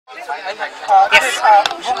This is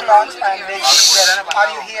book launch and are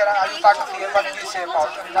you here? Are you part of here? What did you say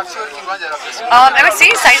about it? What's your view? I'm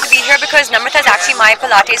really excited to be here because Namrata is actually my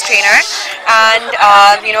Pilates trainer,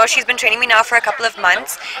 and she's been training me now for a couple of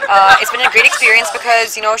months. It's been a great experience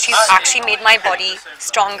because she's actually made my body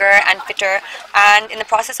stronger and fitter, and in the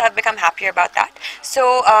process I've become happier about that.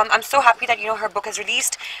 So I'm so happy that her book has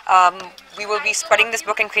released. We will be spreading this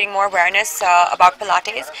book and creating more awareness about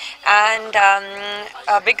Pilates, and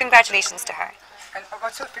big congratulations to her. And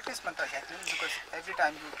what's your fitness mantra, Jacqueline? Because every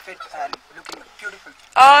time you fit and looking beautiful.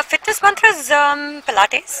 Fitness mantra is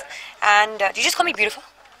Pilates, and do you just call me beautiful?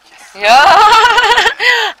 Yeah.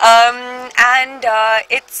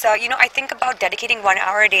 It's I think about dedicating 1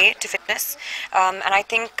 hour a day to fitness, and I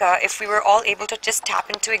think if we were all able to just tap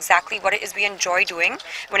into exactly what it is we enjoy doing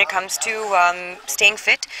when it comes to staying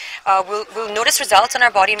fit, we'll notice results on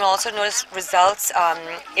our body, and we'll also notice results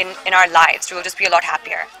in our lives. We'll just be a lot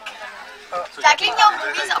happier. Jacqueline, your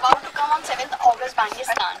movie is about to come on 7th August,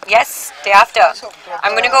 Pakistan. Yes, day after.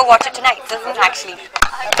 I'm going to go watch it tonight, actually.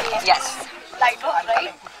 Yes. Lighthouse,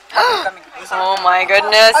 right? Oh my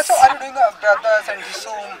goodness. So are you doing Brothers and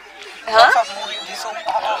Dishoom? Lots of movies, Dishoom.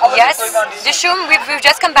 How Yes, is it going on Dishoom? Dishoom, we've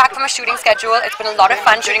just come back from a shooting schedule. It's been a lot of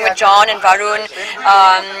fun shooting with John and Varun,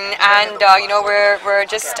 we're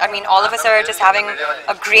just, all of us are just having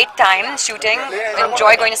a great time shooting,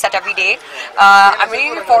 enjoy going to set every day. I'm really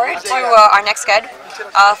looking forward to our next sked.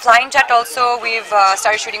 Flying Jet also, we've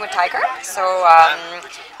started shooting with Tiger, so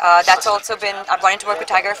that's also been, I've wanted to work with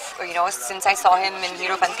Tiger, since I saw him in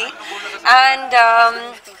Hero Fanti,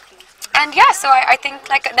 and yeah, so I think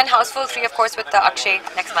then Houseful 3 of course with Akshay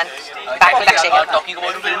next month. Back with Akshay. Talking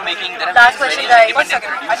about filmmaking, there Last are question, very guys.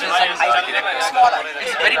 independent producers and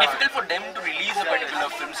it's very difficult for them to release a particular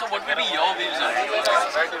film. So what will be your views on it?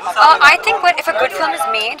 I think if a good film is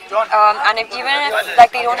made, and even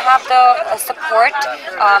if they don't have the support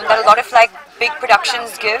that a lot of big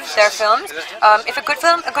productions give their films, if a good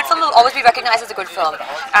film will always be recognized as a good film,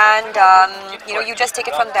 and you just take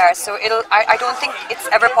it from there. So I don't think it's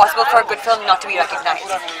ever possible for a good film not to be recognized.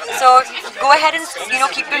 So go ahead and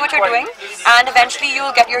keep doing what you're doing, and eventually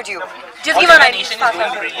you'll get your due. Just give an idea. Nation is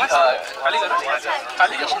going to release.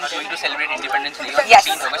 Nation is going to celebrate Independence Day on Yes.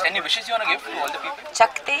 16th August. Any wishes you want to give to all the people?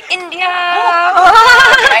 Chakte India.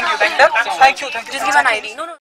 Thank you. Just give an idea. No.